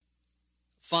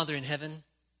Father in heaven,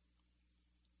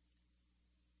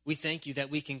 we thank you that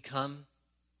we can come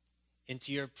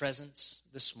into your presence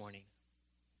this morning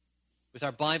with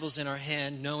our Bibles in our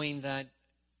hand, knowing that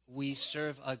we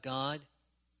serve a God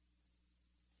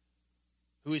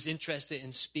who is interested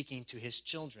in speaking to his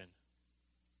children.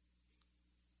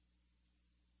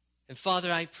 And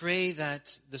Father, I pray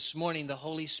that this morning the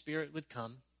Holy Spirit would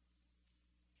come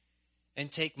and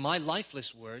take my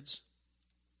lifeless words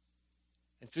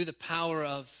and through the power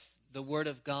of the Word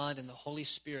of God and the Holy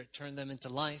Spirit turn them into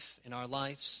life in our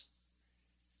lives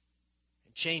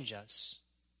and change us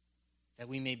that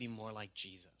we may be more like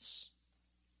Jesus.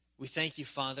 We thank you,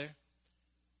 Father,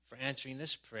 for answering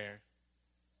this prayer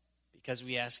because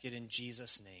we ask it in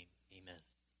Jesus' name. Amen.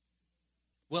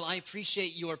 Well, I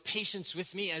appreciate your patience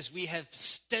with me as we have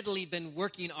steadily been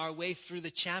working our way through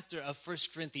the chapter of 1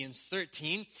 Corinthians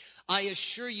 13. I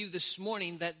assure you this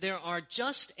morning that there are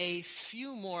just a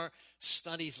few more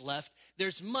studies left.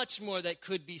 There's much more that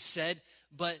could be said,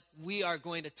 but we are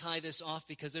going to tie this off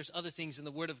because there's other things in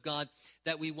the Word of God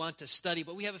that we want to study.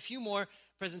 But we have a few more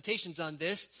presentations on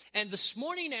this. And this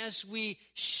morning, as we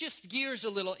shift gears a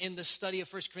little in the study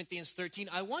of 1 Corinthians 13,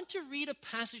 I want to read a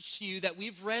passage to you that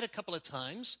we've read a couple of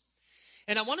times.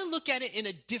 And I want to look at it in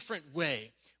a different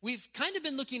way. We've kind of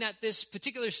been looking at this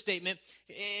particular statement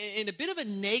in a bit of a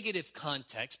negative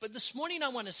context, but this morning I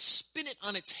want to spin it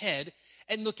on its head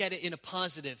and look at it in a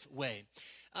positive way.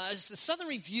 As the Southern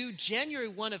Review, January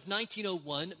 1 of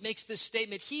 1901, makes this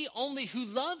statement, "He only who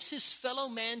loves his fellow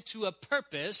man to a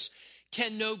purpose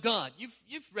can know God."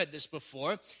 You've read this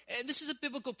before, and this is a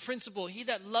biblical principle. He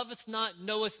that loveth not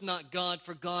knoweth not God,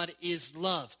 for God is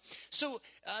love. So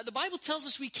the Bible tells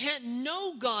us we can't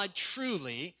know God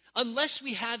truly unless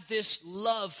we have this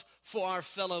love for our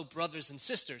fellow brothers and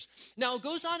sisters. Now it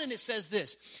goes on and it says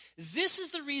this. This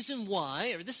is the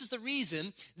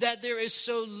reason that there is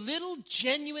so little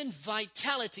genuine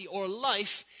vitality or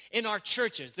life in our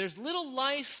churches. There's little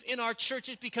life in our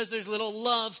churches because there's little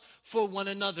love for one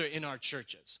another in our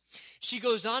churches. She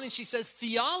goes on and she says,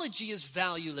 theology is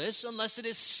valueless unless it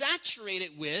is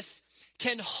saturated with,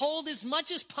 can hold as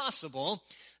much as possible,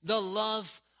 the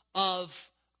love of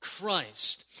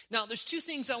Christ. Now, there's two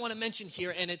things I want to mention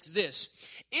here, and it's this.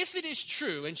 If it is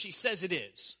true, and she says it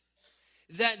is,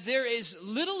 that there is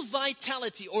little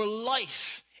vitality or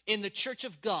life in the church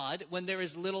of God when there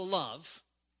is little love,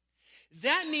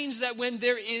 that means that when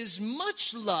there is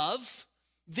much love,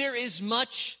 there is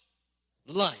much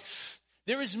life.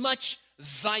 There is much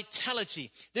vitality.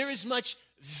 There is much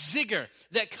vigor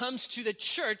that comes to the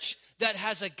church that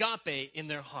has agape in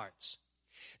their hearts.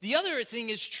 The other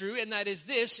thing is true, and that is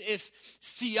this: if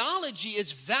theology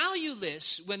is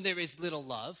valueless when there is little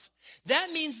love,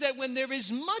 that means that when there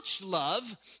is much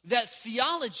love, that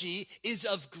theology is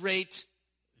of great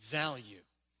value.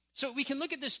 So we can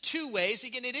look at this two ways.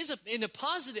 Again, it is in a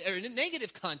positive or in a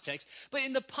negative context, but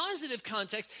in the positive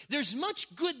context, there's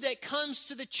much good that comes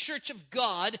to the church of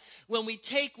God when we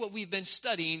take what we've been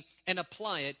studying and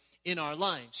apply it in our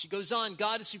lives. She goes on,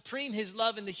 God is supreme. His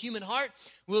love in the human heart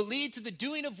will lead to the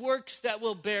doing of works that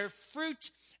will bear fruit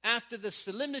after the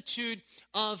solemnitude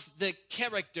of the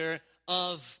character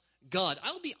of God.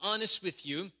 I will be honest with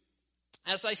you.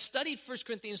 As I studied 1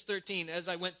 Corinthians 13, as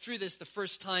I went through this the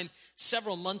first time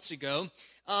several months ago,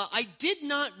 I did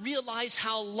not realize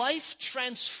how life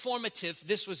transformative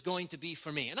this was going to be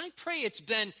for me. And I pray it's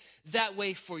been that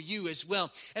way for you as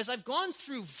well. As I've gone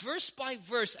through verse by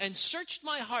verse and searched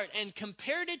my heart and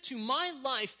compared it to my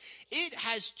life, it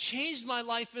has changed my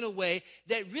life in a way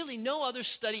that really no other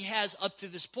study has up to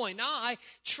this point. Now, I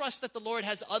trust that the Lord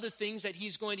has other things that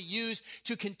he's going to use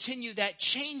to continue that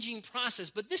changing process.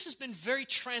 But this has been very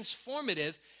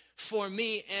transformative for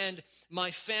me and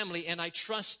my family, and I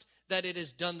trust that it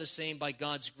has done the same by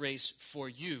God's grace for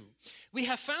you. We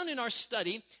have found in our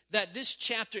study that this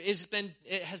chapter has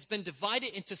been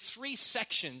divided into three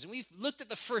sections. And we've looked at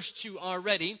the first two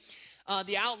already.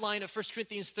 The outline of 1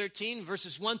 Corinthians 13,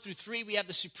 verses 1 through 3, we have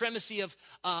the supremacy of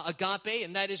agape,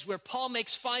 and that is where Paul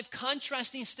makes 5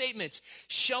 contrasting statements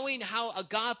showing how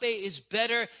agape is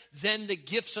better than the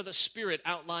gifts of the Spirit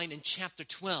outlined in chapter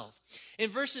 12. In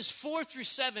verses 4 through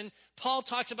 7, Paul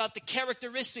talks about the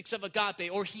characteristics of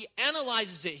agape, or he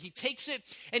analyzes it. He takes it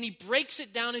and he breaks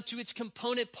it down into its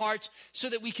component parts so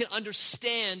that we can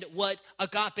understand what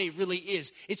agape really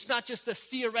is. It's not just a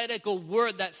theoretical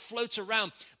word that floats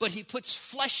around, but he puts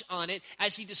flesh on it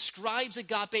as he describes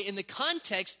agape in the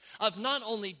context of not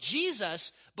only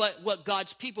Jesus, but what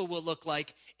God's people will look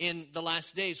like in the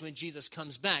last days when Jesus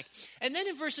comes back. And then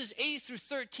in verses 8 through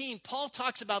 13, Paul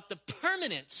talks about the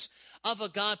permanence of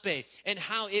agape and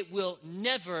how it will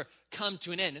never come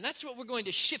to an end. And that's what we're going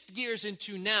to shift gears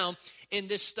into now in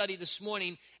this study this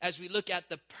morning as we look at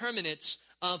the permanence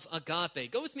of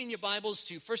agape. Go with me in your Bibles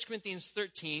to 1 Corinthians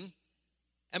 13.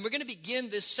 And we're going to begin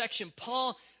this section.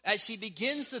 Paul, as he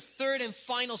begins the third and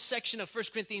final section of 1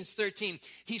 Corinthians 13,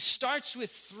 he starts with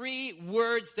three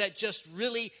words that just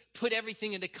really put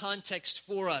everything into context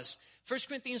for us. 1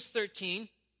 Corinthians 13,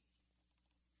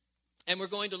 and we're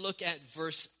going to look at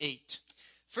verse 8.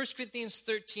 1 Corinthians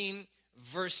 13,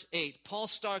 verse 8. Paul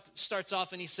starts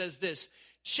off and he says this,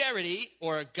 charity,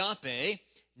 or agape,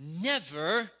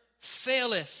 never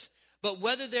faileth, but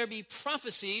whether there be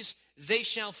prophecies, they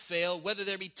shall fail. Whether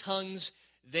there be tongues,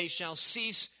 they shall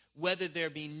cease. Whether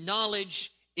there be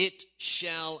knowledge, it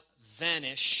shall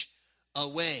vanish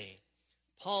away.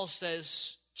 Paul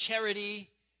says, charity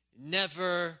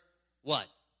never what?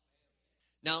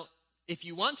 Now, if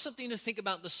you want something to think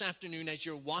about this afternoon as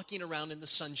you're walking around in the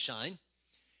sunshine,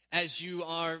 as you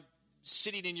are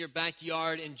sitting in your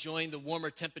backyard enjoying the warmer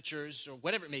temperatures or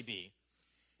whatever it may be,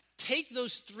 take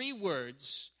those three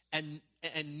words and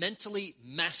mentally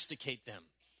masticate them.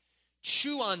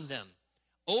 Chew on them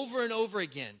over and over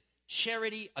again.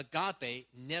 Charity, agape,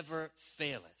 never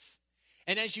faileth.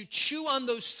 And as you chew on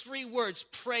those three words,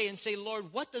 pray and say, Lord,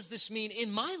 what does this mean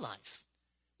in my life?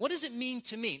 What does it mean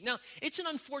to me? Now, it's an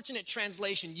unfortunate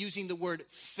translation using the word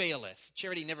faileth.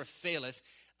 Charity never faileth.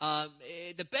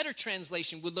 The better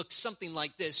translation would look something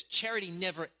like this. Charity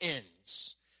never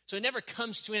ends. So it never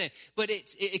comes to an end, but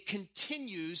it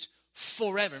continues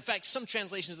forever. In fact, some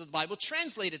translations of the Bible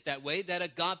translate it that way, that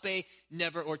agape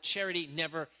never, or charity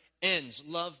never ends.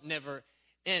 Love never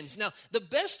ends. Now, the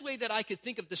best way that I could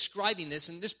think of describing this,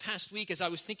 and this past week as I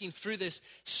was thinking through this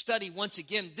study once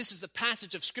again, this is the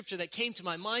passage of Scripture that came to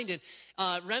my mind in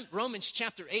Romans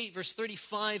chapter 8, verse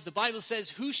 35. The Bible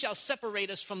says, who shall separate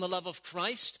us from the love of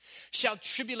Christ? Shall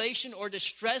tribulation or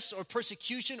distress or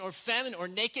persecution or famine or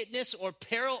nakedness or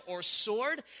peril or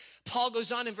sword? Paul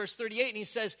goes on in verse 38 and he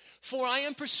says, for I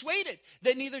am persuaded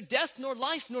that neither death nor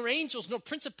life nor angels nor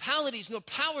principalities nor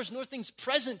powers nor things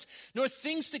present nor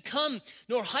things to come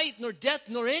nor height nor depth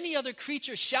nor any other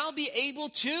creature shall be able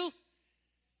to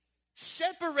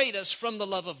separate us from the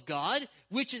love of God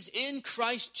which is in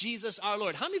Christ Jesus our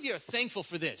Lord. How many of you are thankful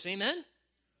for this? Amen?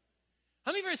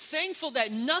 How many of you are thankful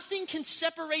that nothing can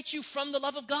separate you from the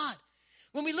love of God?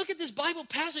 When we look at this Bible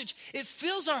passage, it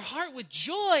fills our heart with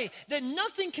joy that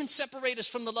nothing can separate us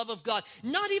from the love of God.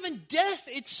 Not even death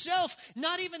itself,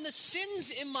 not even the sins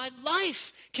in my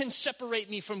life can separate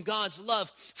me from God's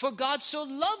love. For God so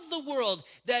loved the world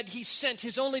that he sent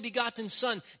his only begotten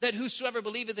Son, that whosoever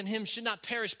believeth in him should not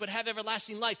perish but have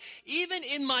everlasting life. Even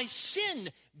in my sin,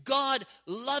 God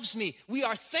loves me. We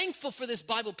are thankful for this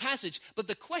Bible passage, but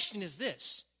the question is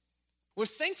this. We're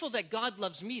thankful that God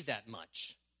loves me that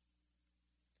much.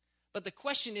 But the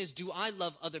question is, do I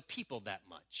love other people that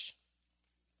much?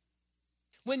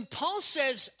 When Paul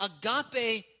says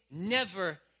agape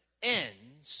never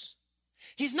ends,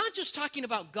 he's not just talking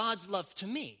about God's love to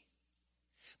me,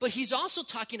 but he's also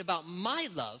talking about my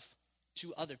love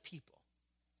to other people.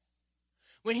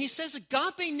 When he says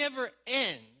agape never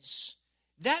ends,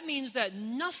 that means that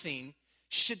nothing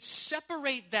should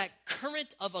separate that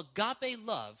current of agape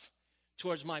love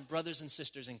towards my brothers and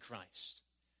sisters in Christ.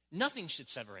 Nothing should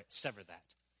sever that.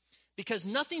 Because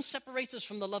nothing separates us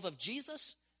from the love of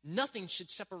Jesus. Nothing should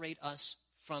separate us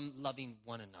from loving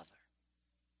one another.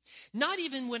 Not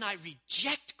even when I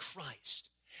reject Christ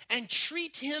and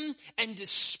treat him and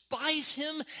despise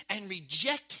him and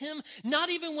reject him. Not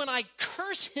even when I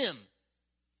curse him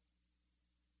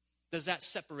does that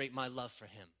separate my love for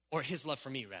him, or his love for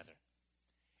me rather.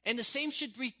 And the same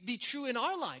should be true in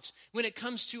our lives when it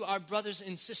comes to our brothers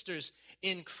and sisters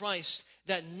in Christ,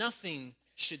 that nothing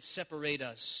should separate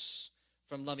us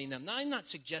from loving them. Now, I'm not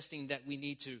suggesting that we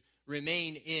need to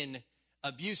remain in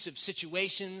abusive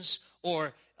situations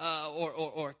or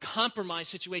compromise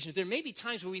situations. There may be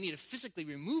times where we need to physically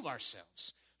remove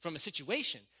ourselves from a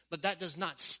situation, but that does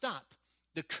not stop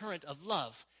the current of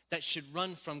love that should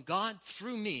run from God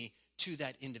through me to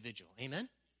that individual. Amen?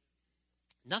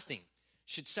 Nothing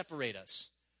should separate us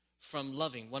from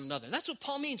loving one another. And that's what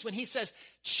Paul means when he says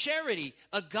charity,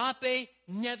 agape,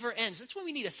 never ends. That's why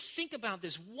we need to think about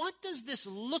this. What does this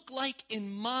look like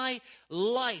in my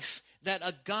life, that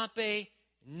agape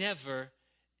never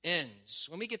ends?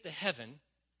 When we get to heaven,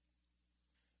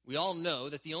 we all know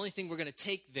that the only thing we're going to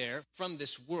take there from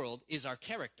this world is our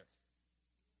character.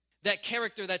 That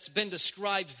character that's been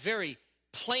described very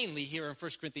plainly here in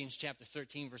 1 Corinthians chapter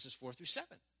 13, verses 4 through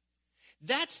 7.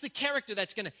 That's the character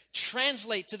that's going to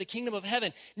translate to the kingdom of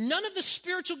heaven. None of the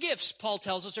spiritual gifts, Paul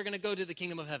tells us, are going to go to the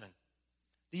kingdom of heaven.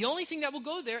 The only thing that will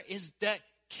go there is that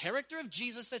character of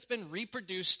Jesus that's been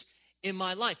reproduced in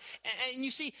my life. And you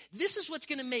see, this is what's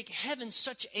going to make heaven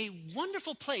such a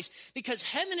wonderful place, because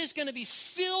heaven is going to be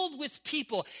filled with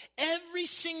people. Every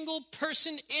single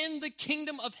person in the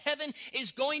kingdom of heaven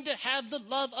is going to have the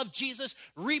love of Jesus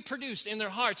reproduced in their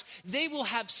hearts. They will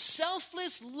have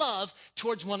selfless love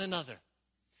towards one another.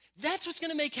 That's what's going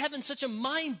to make heaven such a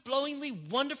mind-blowingly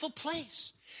wonderful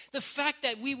place. The fact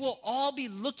that we will all be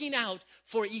looking out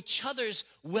for each other's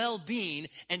well-being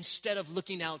instead of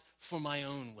looking out for my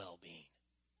own well-being.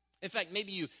 In fact,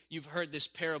 maybe you've heard this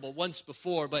parable once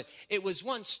before, but it was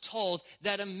once told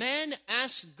that a man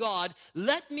asked God,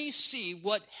 "Let me see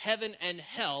what heaven and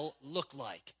hell look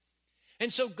like."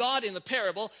 And so God, in the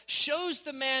parable, shows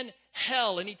the man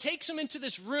hell, and he takes him into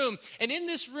this room. And in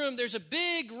this room, there's a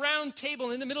big round table.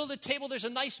 And in the middle of the table, there's a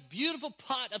nice, beautiful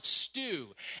pot of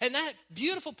stew. And that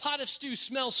beautiful pot of stew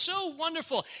smells so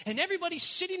wonderful. And everybody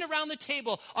sitting around the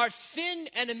table are thin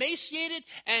and emaciated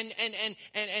and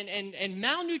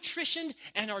malnutritioned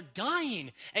and are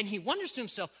dying. And he wonders to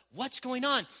himself, what's going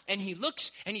on? And he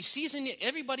looks and he sees in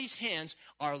everybody's hands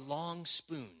are long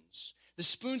spoons. The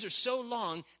spoons are so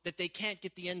long that they can't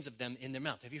get the ends of them in their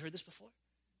mouth. Have you heard this before?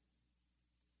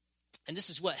 And this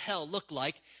is what hell looked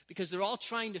like, because they're all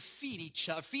trying to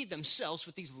feed themselves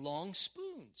with these long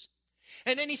spoons.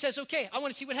 And then he says, okay, I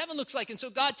want to see what heaven looks like. And so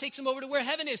God takes him over to where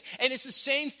heaven is. And it's the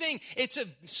same thing. It's a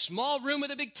small room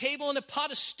with a big table and a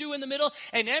pot of stew in the middle.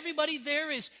 And everybody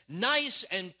there is nice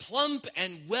and plump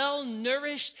and well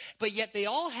nourished. But yet they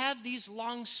all have these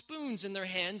long spoons in their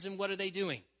hands. And what are they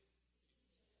doing?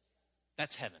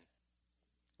 That's heaven,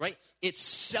 right? It's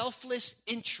selfless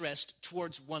interest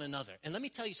towards one another. And let me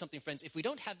tell you something, friends. If we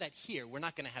don't have that here, we're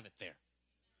not going to have it there.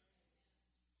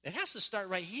 It has to start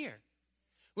right here,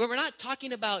 where we're not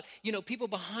talking about, people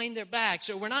behind their backs,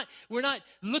 or we're not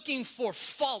looking for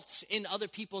faults in other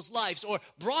people's lives or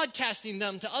broadcasting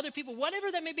them to other people, whatever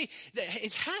that may be.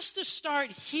 It has to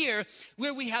start here,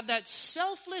 where we have that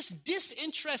selfless,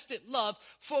 disinterested love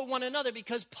for one another,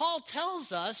 because Paul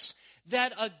tells us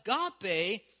that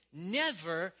agape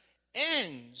never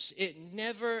ends. It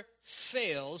never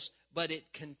fails, but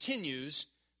it continues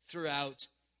throughout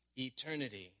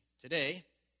eternity. Today,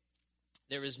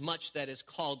 there is much that is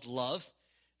called love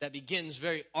that begins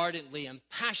very ardently and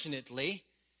passionately,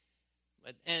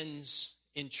 but ends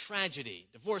in tragedy.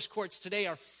 Divorce courts today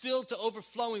are filled to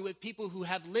overflowing with people who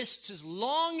have lists as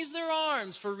long as their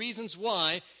arms for reasons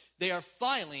why they are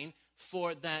filing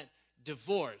for that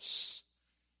divorce.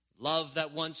 Love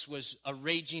that once was a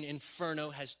raging inferno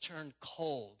has turned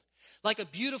cold. Like a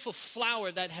beautiful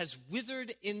flower that has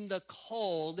withered in the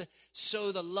cold,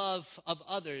 so the love of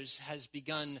others has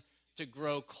begun to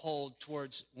grow cold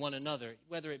towards one another,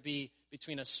 whether it be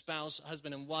between a spouse,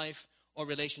 husband and wife, or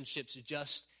relationships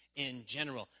just in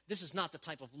general. This is not the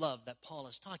type of love that Paul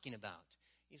is talking about.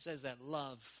 He says that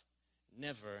love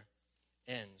never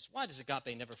ends. Why does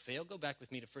agape never fail? Go back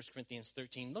with me to 1 Corinthians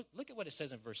 13. Look at what it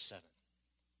says in verse 7.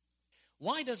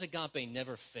 Why does agape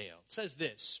never fail? It says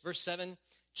this, verse 7,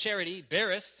 charity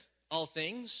beareth all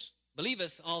things,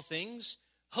 believeth all things,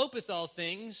 hopeth all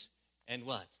things, and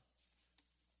what?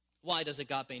 Why does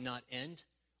agape not end?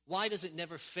 Why does it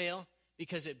never fail?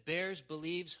 Because it bears,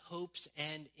 believes, hopes,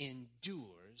 and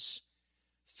endures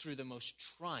through the most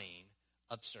trying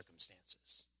of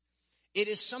circumstances. It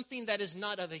is something that is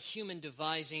not of a human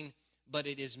devising, but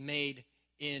it is made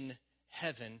in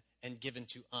heaven and given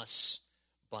to us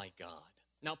by God.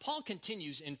 Now, Paul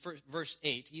continues in verse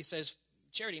 8. He says,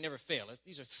 charity never faileth.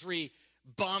 These are three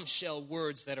bombshell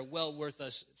words that are well worth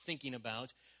us thinking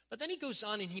about. But then he goes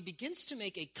on and he begins to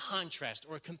make a contrast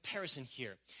or a comparison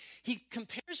here. He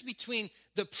compares between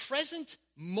the present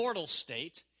mortal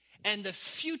state and the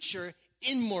future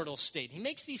immortal state. He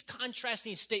makes these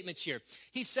contrasting statements here.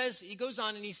 He goes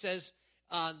on and he says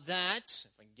that,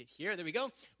 if I can get here, there we go.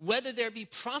 Whether there be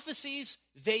prophecies,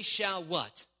 they shall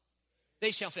what?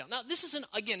 They shall fail. Now, this is,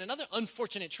 again, another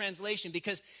unfortunate translation,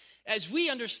 because as we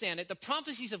understand it, the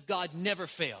prophecies of God never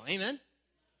fail. Amen?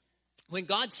 When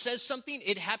God says something,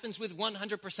 it happens with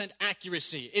 100%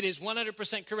 accuracy. It is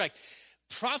 100% correct.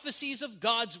 Prophecies of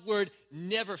God's word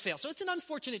never fail. So it's an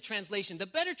unfortunate translation. The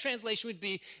better translation would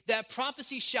be that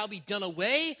prophecy shall be done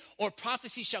away, or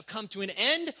prophecy shall come to an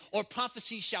end, or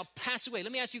prophecy shall pass away.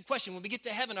 Let me ask you a question. When we get to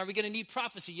heaven, are we going to need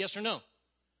prophecy? Yes or no?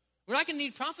 We're not going to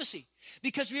need prophecy,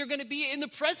 because we are going to be in the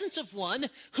presence of one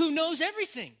who knows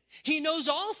everything. He knows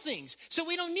all things. So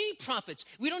we don't need prophets.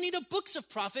 We don't need books of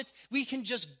prophets. We can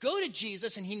just go to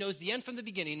Jesus, and he knows the end from the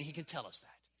beginning, and he can tell us that.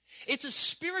 It's a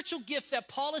spiritual gift that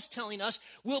Paul is telling us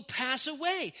will pass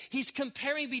away. He's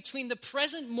comparing between the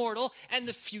present mortal and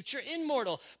the future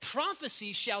immortal.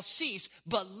 Prophecy shall cease,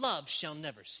 but love shall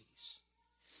never cease.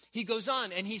 He goes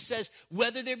on and he says,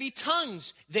 whether there be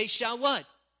tongues, they shall what?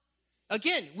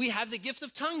 Again, we have the gift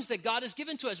of tongues that God has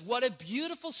given to us. What a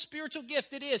beautiful spiritual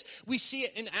gift it is. We see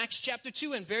it in Acts chapter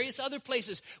 2 and various other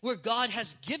places where God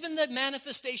has given the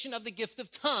manifestation of the gift of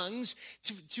tongues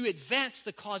to advance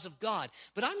the cause of God.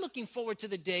 But I'm looking forward to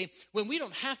the day when we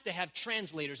don't have to have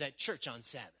translators at church on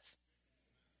Sabbath.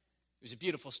 It was a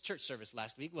beautiful church service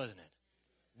last week, wasn't it?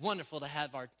 Wonderful to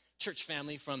have our church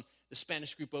family from the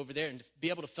Spanish group over there and to be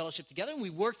able to fellowship together. And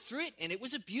we worked through it, and it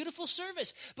was a beautiful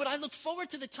service. But I look forward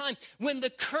to the time when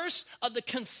the curse of the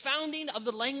confounding of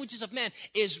the languages of man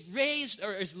is raised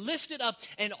or is lifted up,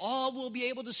 and all will be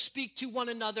able to speak to one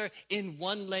another in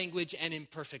one language and in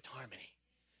perfect harmony.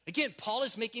 Again, Paul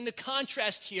is making the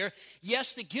contrast here.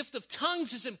 Yes, the gift of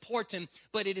tongues is important,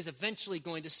 but it is eventually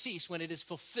going to cease when it is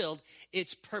fulfilled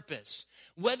its purpose.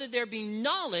 Whether there be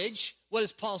knowledge, what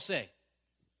does Paul say?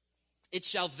 It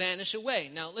shall vanish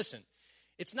away. Now, listen,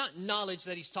 it's not knowledge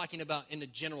that he's talking about in the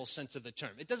general sense of the term.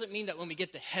 It doesn't mean that when we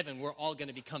get to heaven, we're all going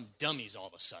to become dummies all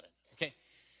of a sudden, okay?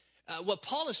 What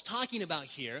Paul is talking about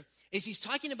here is he's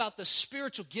talking about the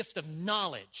spiritual gift of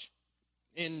knowledge.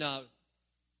 In 1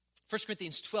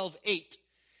 Corinthians 12:8,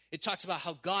 it talks about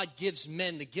how God gives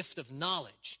men the gift of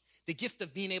knowledge, the gift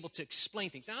of being able to explain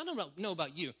things. Now, I don't know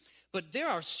about you, but there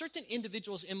are certain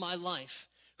individuals in my life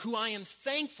who I am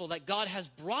thankful that God has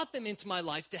brought them into my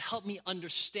life to help me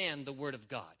understand the Word of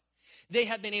God. They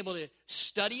have been able to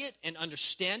study it and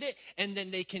understand it, and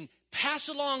then they can pass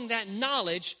along that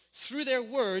knowledge through their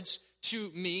words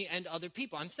to me and other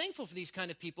people. I'm thankful for these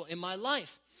kind of people in my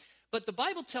life. But the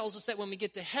Bible tells us that when we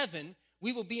get to heaven,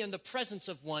 we will be in the presence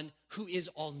of one who is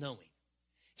all-knowing.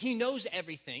 He knows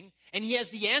everything, and he has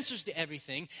the answers to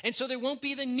everything, and so there won't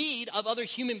be the need of other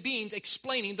human beings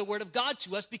explaining the Word of God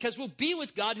to us because we'll be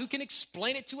with God who can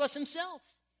explain it to us himself.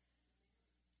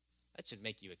 That should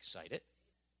make you excited.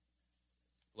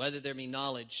 Whether there be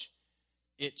knowledge,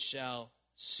 it shall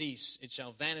cease. It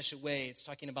shall vanish away. It's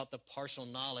talking about the partial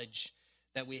knowledge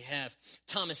that we have.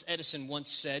 Thomas Edison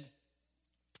once said,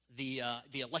 the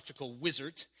electrical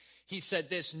wizard, he said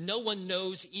this: no one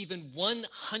knows even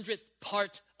 100th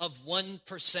part of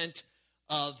 1%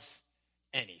 of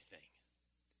anything.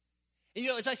 And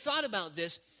as I thought about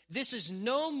this is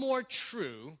no more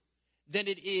true than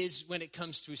it is when it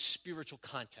comes to a spiritual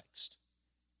context.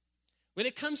 When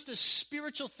it comes to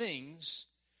spiritual things,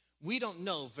 we don't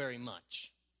know very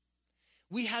much.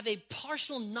 We have a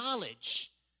partial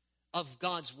knowledge of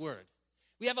God's Word.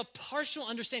 We have a partial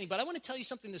understanding, but I want to tell you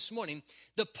something this morning.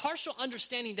 The partial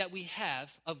understanding that we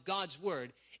have of God's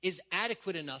Word is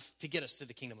adequate enough to get us to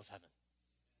the kingdom of heaven.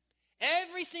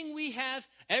 Everything we have,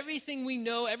 everything we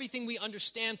know, everything we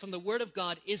understand from the Word of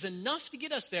God is enough to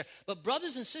get us there. But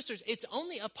brothers and sisters, it's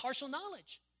only a partial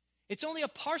knowledge. It's only a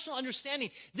partial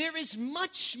understanding. There is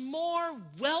much more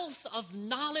wealth of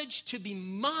knowledge to be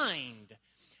mined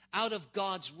out of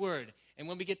God's Word. And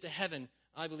when we get to heaven,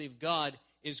 I believe God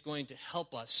is going to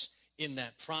help us in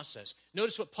that process.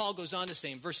 Notice what Paul goes on to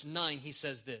say in verse 9. He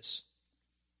says this.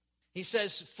 He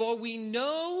says, for we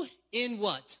know in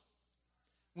what?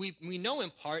 We know in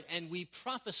part, and we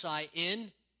prophesy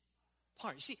in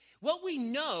part. You see, what we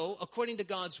know according to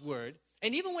God's Word,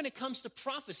 and even when it comes to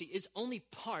prophecy, is only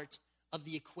part of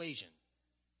the equation.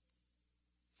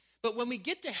 But when we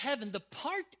get to heaven, the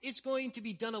part is going to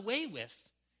be done away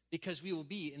with because we will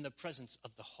be in the presence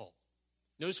of the whole.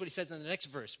 Notice what he says in the next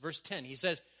verse, verse 10. He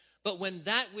says, but when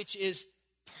that which is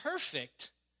perfect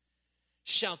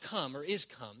shall come, or is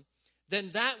come,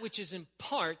 then that which is in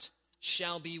part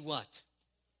shall be what?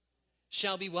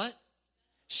 Shall be what?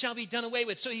 Shall be done away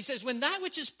with. So he says, when that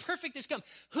which is perfect is come,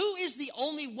 who is the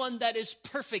only one that is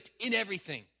perfect in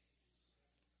everything?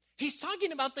 He's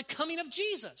talking about the coming of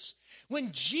Jesus.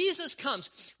 When Jesus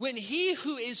comes, when he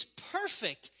who is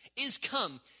perfect is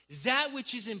come, that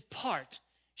which is in part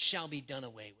shall be done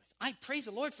away with. I praise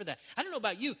the Lord for that. I don't know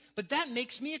about you, but that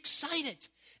makes me excited.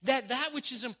 That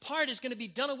which is in part is going to be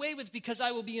done away with because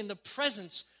I will be in the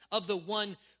presence of the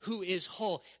one who is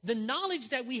whole. The knowledge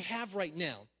that we have right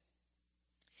now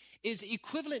is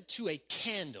equivalent to a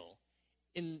candle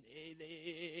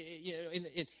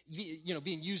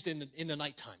being used in the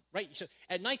nighttime, right? So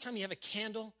at nighttime you have a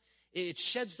candle, it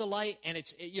sheds the light, and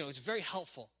it's very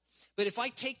helpful. But if I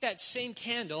take that same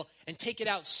candle and take it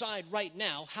outside right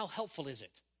now, how helpful is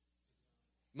it?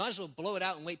 Might as well blow it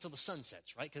out and wait till the sun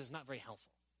sets, right? Because it's not very helpful.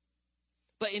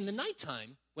 But in the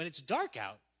nighttime, when it's dark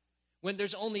out, when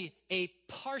there's only a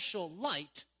partial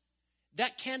light,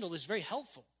 that candle is very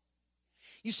helpful.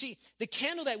 You see, the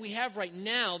candle that we have right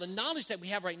now, the knowledge that we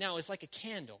have right now is like a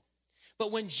candle.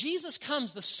 But when Jesus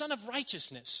comes, the Son of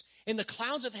Righteousness, in the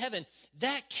clouds of heaven,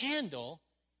 that candle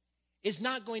is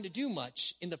not going to do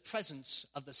much in the presence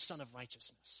of the Son of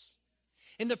Righteousness.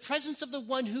 In the presence of the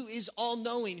one who is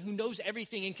all-knowing, who knows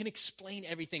everything and can explain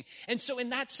everything. And so in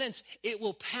that sense, it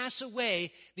will pass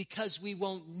away because we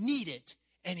won't need it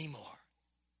anymore.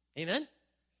 Amen?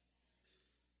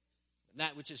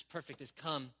 That which is perfect is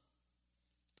come.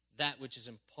 That which is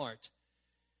in part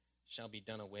shall be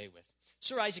done away with.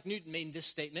 Sir Isaac Newton made this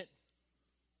statement.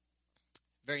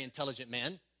 Very intelligent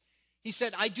man. He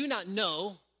said, I do not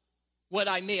know what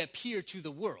I may appear to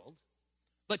the world,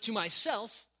 but to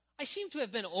myself, I seem to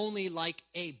have been only like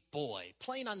a boy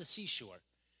playing on the seashore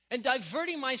and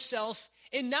diverting myself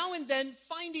and now and then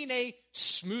finding a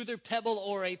smoother pebble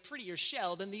or a prettier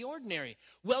shell than the ordinary,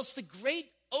 whilst the great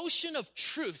ocean of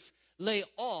truth lay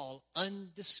all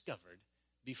undiscovered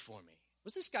before me.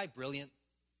 Was this guy brilliant?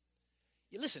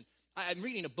 Listen, I'm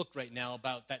reading a book right now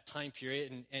about that time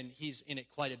period, and he's in it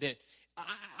quite a bit.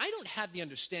 I don't have the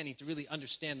understanding to really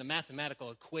understand the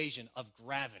mathematical equation of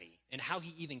gravity and how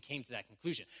he even came to that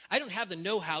conclusion. I don't have the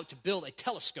know-how to build a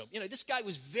telescope. This guy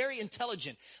was very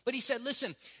intelligent, but he said,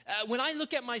 listen, when I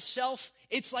look at myself,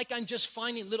 it's like I'm just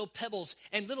finding little pebbles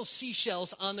and little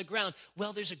seashells on the ground.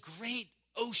 Well, there's a great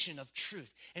ocean of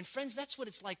truth. And friends, that's what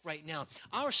it's like right now.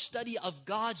 Our study of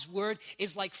God's word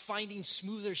is like finding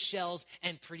smoother shells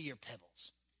and prettier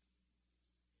pebbles.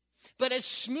 But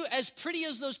as pretty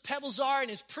as those pebbles are and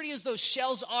as pretty as those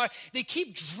shells are, they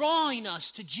keep drawing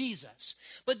us to Jesus.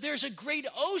 But there's a great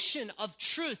ocean of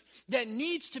truth that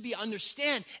needs to be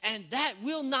understood, and that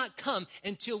will not come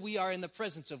until we are in the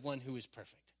presence of one who is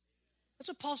perfect. That's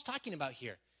what Paul's talking about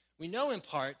here. We know in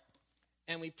part,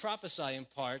 and we prophesy in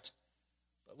part,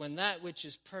 but when that which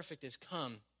is perfect is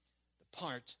come, the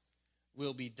part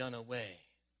will be done away.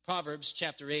 Proverbs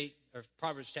chapter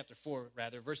 4,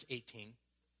 verse 18.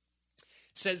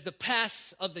 Says, the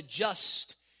path of the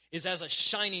just is as a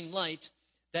shining light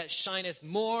that shineth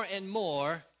more and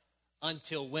more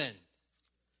until when?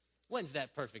 When's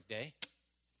that perfect day?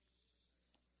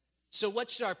 So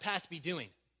what should our path be doing?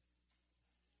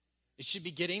 It should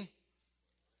be getting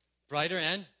brighter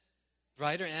and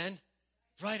brighter and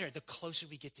brighter the closer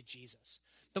we get to Jesus.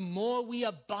 The more we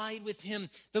abide with him,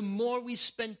 the more we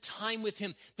spend time with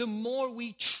him, the more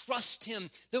we trust him,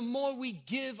 the more we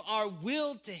give our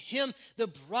will to him, the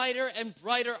brighter and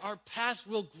brighter our path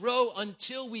will grow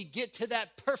until we get to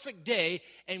that perfect day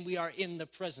and we are in the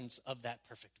presence of that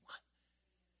perfect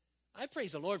one. I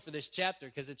praise the Lord for this chapter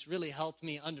because it's really helped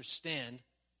me understand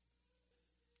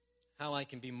how I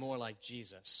can be more like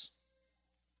Jesus.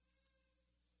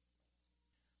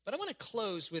 But I want to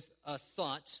close with a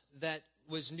thought that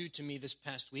was new to me this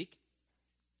past week.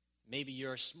 Maybe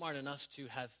you're smart enough to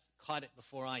have caught it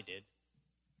before I did.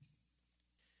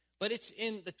 But it's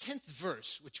in the 10th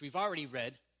verse, which we've already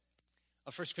read,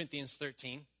 of 1 Corinthians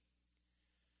 13,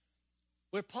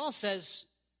 where Paul says,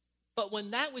 but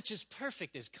when that which is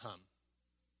perfect is come,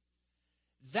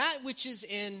 that which is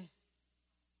in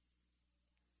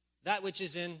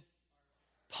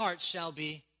part shall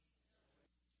be.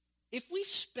 If we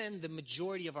spend the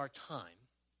majority of our time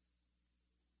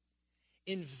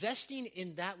investing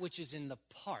in that which is in the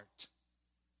part,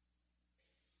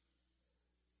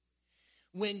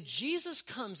 when Jesus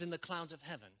comes in the clouds of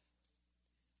heaven,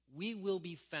 we will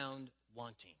be found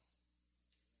wanting.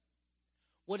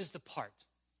 What is the part?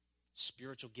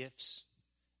 Spiritual gifts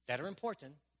that are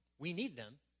important. We need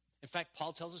them. In fact,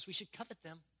 Paul tells us we should covet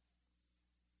them.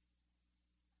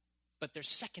 But they're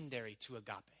secondary to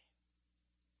agape.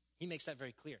 He makes that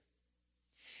very clear.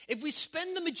 If we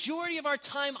spend the majority of our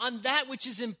time on that which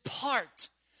is in part,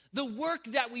 the work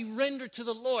that we render to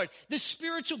the Lord, the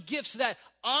spiritual gifts that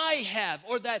I have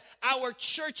or that our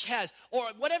church has or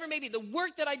whatever may be, the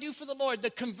work that I do for the Lord, the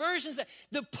conversions,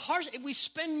 if we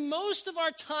spend most of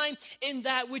our time in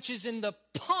that which is in the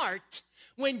part,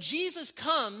 when Jesus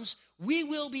comes, we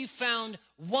will be found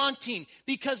wanting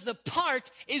because the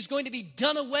part is going to be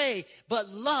done away, but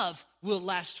love will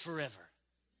last forever.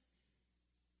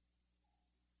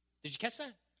 Did you catch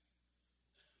that?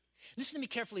 Listen to me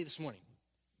carefully this morning.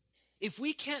 If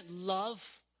we can't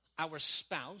love our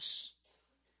spouse,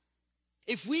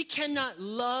 if we cannot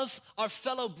love our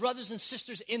fellow brothers and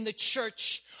sisters in the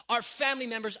church, our family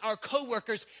members, our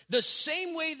co-workers, the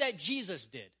same way that Jesus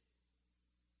did,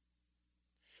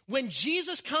 when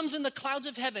Jesus comes in the clouds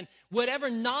of heaven, whatever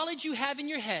knowledge you have in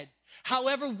your head,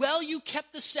 however well you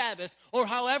kept the Sabbath, or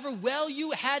however well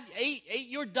you ate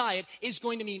your diet, is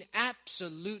going to mean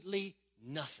absolutely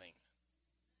nothing.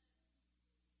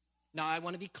 Now, I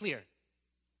want to be clear.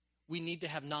 We need to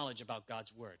have knowledge about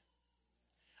God's word.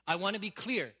 I want to be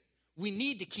clear. We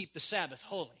need to keep the Sabbath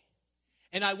holy.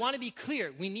 And I want to be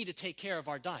clear. We need to take care of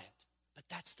our diet. But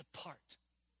that's the part.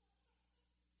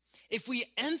 If we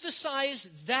emphasize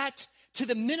that to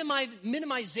the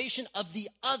minimization of the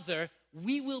other,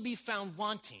 we will be found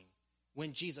wanting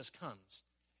when Jesus comes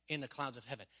in the clouds of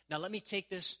heaven. Now, let me take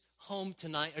this home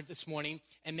tonight or this morning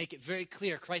and make it very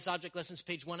clear. Christ Object Lessons,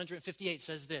 page 158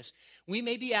 says this: we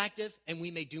may be active and we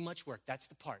may do much work. That's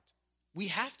the part. We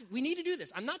need to do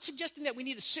this. I'm not suggesting that we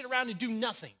need to sit around and do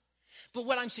nothing. But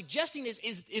what I'm suggesting is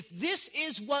if this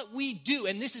is what we do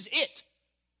and this is it,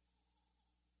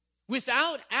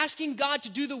 without asking God to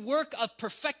do the work of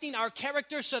perfecting our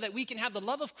character so that we can have the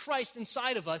love of Christ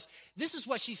inside of us, this is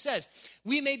what she says.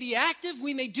 We may be active,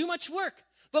 we may do much work,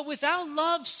 but without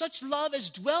love, such love as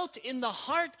dwelt in the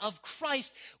heart of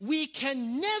Christ, we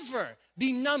can never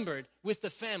be numbered with the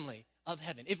family of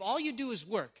heaven. If all you do is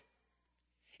work,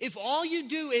 if all you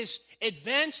do is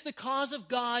advance the cause of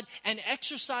God and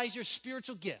exercise your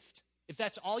spiritual gift, if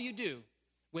that's all you do,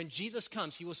 when Jesus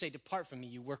comes, he will say, "Depart from me,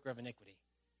 you worker of iniquity."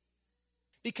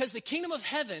 Because the kingdom of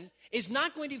heaven is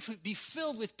not going to be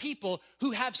filled with people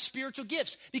who have spiritual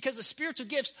gifts, because the spiritual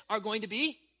gifts are going to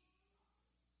be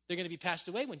passed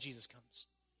away when Jesus comes.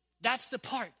 That's the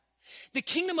part. The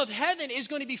kingdom of heaven is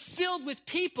going to be filled with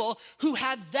people who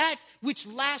have that which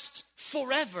lasts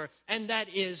forever, and that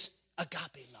is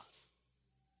agape love.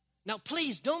 Now,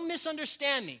 please don't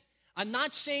misunderstand me. I'm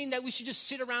not saying that we should just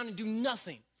sit around and do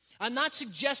nothing. I'm not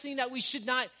suggesting that we should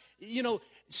not,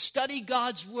 study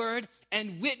God's word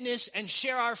and witness and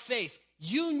share our faith.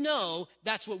 You know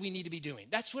that's what we need to be doing.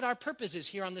 That's what our purpose is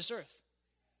here on this earth.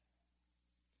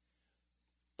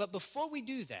 But before we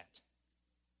do that,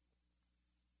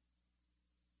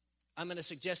 I'm going to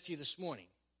suggest to you this morning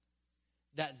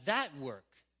that work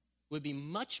would be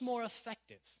much more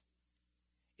effective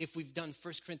if we've done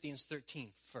 1 Corinthians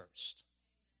 13 first.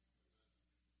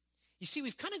 You see,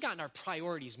 we've kind of gotten our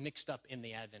priorities mixed up in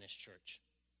the Adventist church.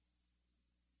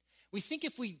 We think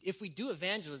if we do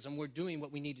evangelism, we're doing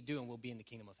what we need to do and we'll be in the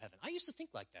kingdom of heaven. I used to think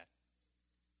like that.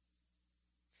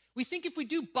 We think if we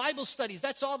do Bible studies,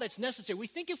 that's all that's necessary. We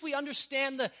think if we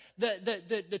understand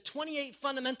the 28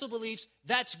 fundamental beliefs,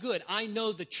 that's good. I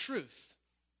know the truth.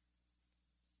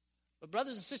 But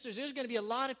brothers and sisters, there's going to be a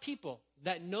lot of people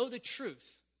that know the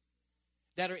truth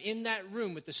that are in that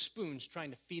room with the spoons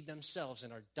trying to feed themselves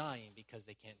and are dying because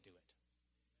they can't do it.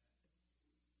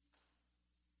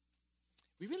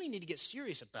 We really need to get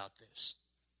serious about this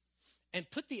and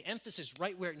put the emphasis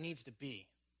right where it needs to be.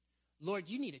 Lord,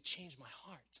 you need to change my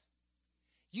heart.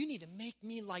 You need to make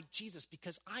me like Jesus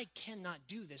because I cannot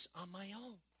do this on my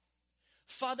own.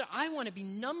 Father, I want to be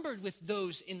numbered with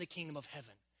those in the kingdom of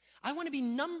heaven. I want to be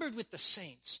numbered with the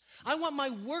saints. I want my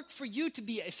work for you to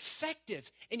be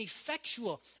effective and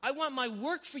effectual. I want my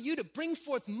work for you to bring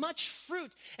forth much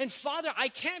fruit. And Father, I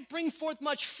can't bring forth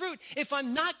much fruit if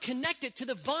I'm not connected to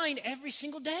the vine every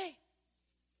single day.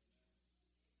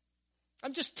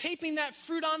 I'm just taping that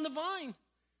fruit on the vine.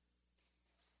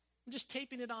 I'm just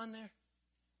taping it on there.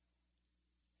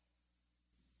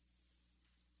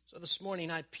 So this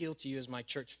morning I appeal to you as my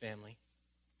church family.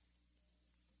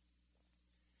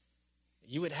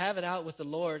 You would have it out with the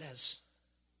Lord as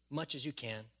much as you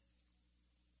can.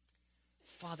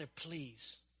 Father,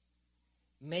 please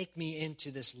make me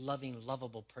into this loving,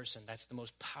 lovable person. That's the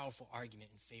most powerful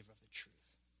argument in favor of the truth.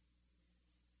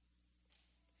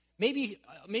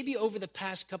 Maybe over the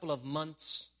past couple of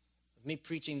months of me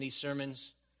preaching these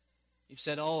sermons, you've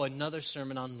said, "Oh, another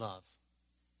sermon on love."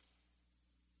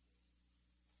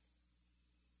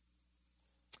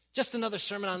 Just another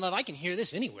sermon on love. I can hear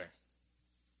this anywhere.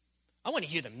 I want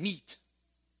to hear the meat.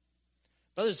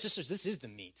 Brothers and sisters, this is the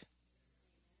meat.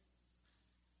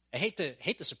 I hate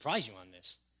to surprise you on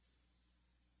this,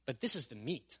 but this is the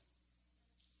meat.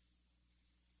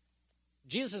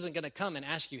 Jesus isn't going to come and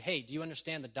ask you, "Hey, do you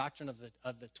understand the doctrine of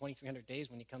the 2300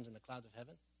 days when he comes in the clouds of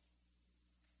heaven?"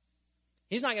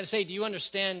 He's not going to say, "Do you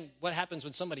understand what happens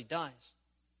when somebody dies?"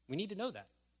 We need to know that.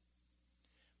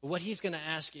 But what he's going to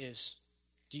ask is,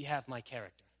 do you have my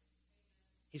character?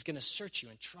 He's going to search you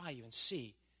and try you and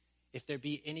see if there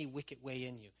be any wicked way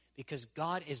in you. Because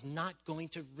God is not going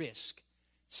to risk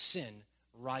sin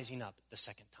rising up the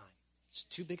second time. It's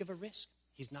too big of a risk.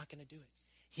 He's not going to do it.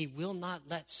 He will not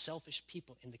let selfish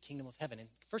people in the kingdom of heaven. And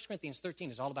 1 Corinthians 13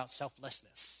 is all about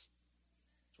selflessness.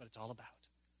 That's what it's all about.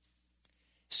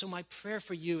 So my prayer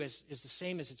for you is the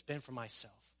same as it's been for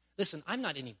myself. Listen, I'm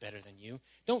not any better than you.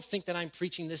 Don't think that I'm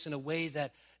preaching this in a way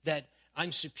that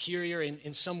I'm superior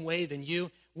in some way than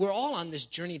you. We're all on this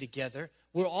journey together.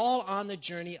 We're all on the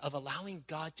journey of allowing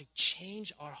God to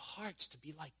change our hearts to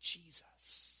be like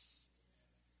Jesus.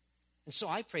 And so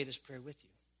I pray this prayer with you.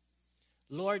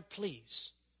 Lord,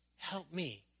 please help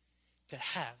me to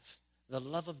have the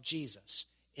love of Jesus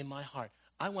in my heart.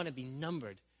 I want to be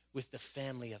numbered with the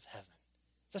family of heaven.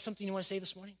 Is that something you want to say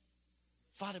this morning?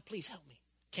 Father, please help me.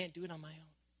 Can't do it on my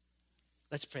own.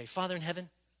 Let's pray. Father in heaven,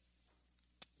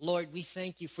 Lord, we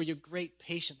thank you for your great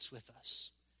patience with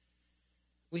us.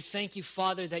 We thank you,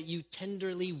 Father, that you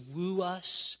tenderly woo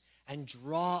us and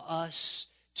draw us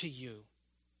to you.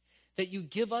 That you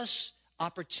give us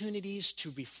opportunities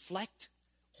to reflect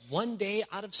one day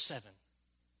out of 7.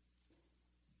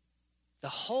 The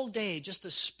whole day just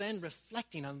to spend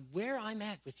reflecting on where I'm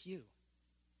at with you.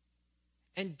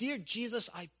 And dear Jesus,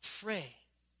 I pray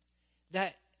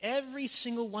that every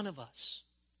single one of us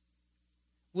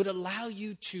would allow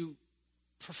you to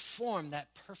perform that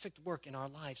perfect work in our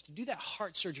lives, to do that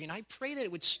heart surgery. And I pray that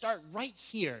it would start right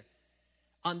here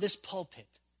on this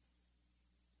pulpit.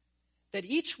 That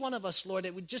each one of us, Lord,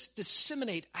 it would just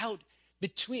disseminate out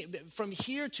from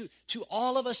here to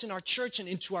all of us in our church and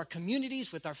into our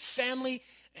communities with our family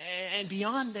and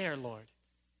beyond there, Lord.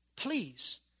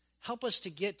 Please help us to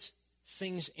get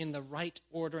things in the right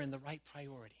order and the right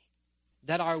priority.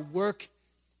 That our work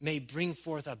may bring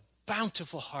forth a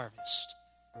bountiful harvest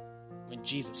when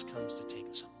Jesus comes to take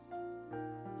us home.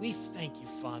 We thank you,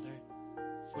 Father,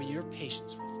 for your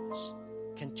patience with us.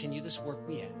 Continue this work,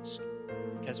 we ask,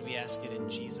 because we ask it in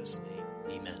Jesus' name.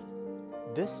 Amen.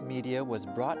 This media was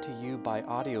brought to you by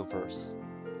Audioverse,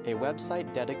 a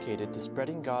website dedicated to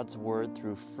spreading God's Word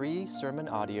through free sermon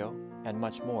audio and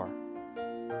much more.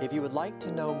 If you would like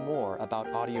to know more about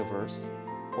Audioverse,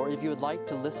 or if you would like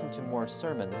to listen to more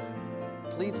sermons,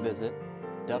 please visit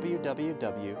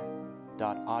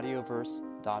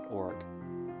www.audioverse.org.